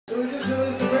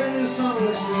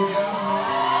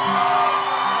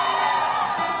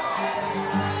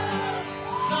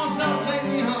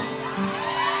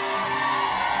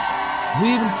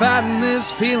We've been fighting this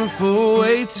feeling for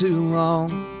way too long.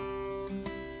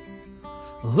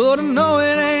 Lord, I know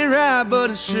it ain't right,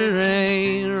 but it sure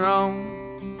ain't wrong.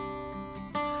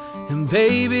 And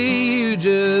baby, you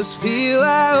just feel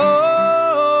like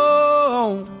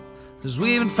home, 'cause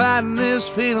we've been fighting this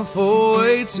feeling for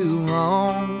way too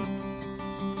long.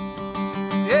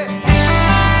 Yeah.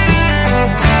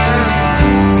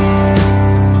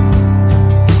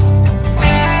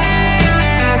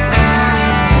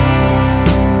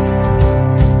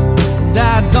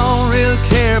 I don't really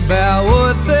care about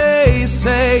what they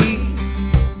say.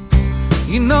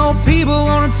 You know people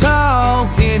wanna talk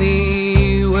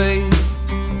anyway,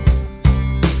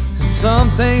 and some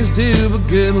things do, but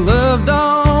good love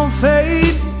don't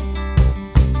fade.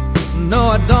 No,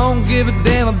 I don't give a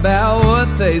damn about what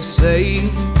they say.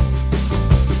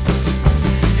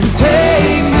 And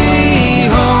take me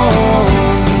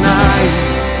home tonight,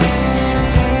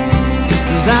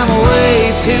 'cause I'm way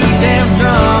too damn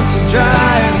drunk to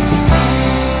drive.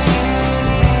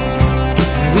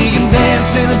 We can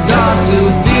dance in the dark till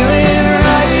we're feeling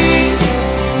right.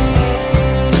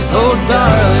 Oh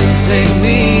darling, take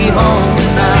me home.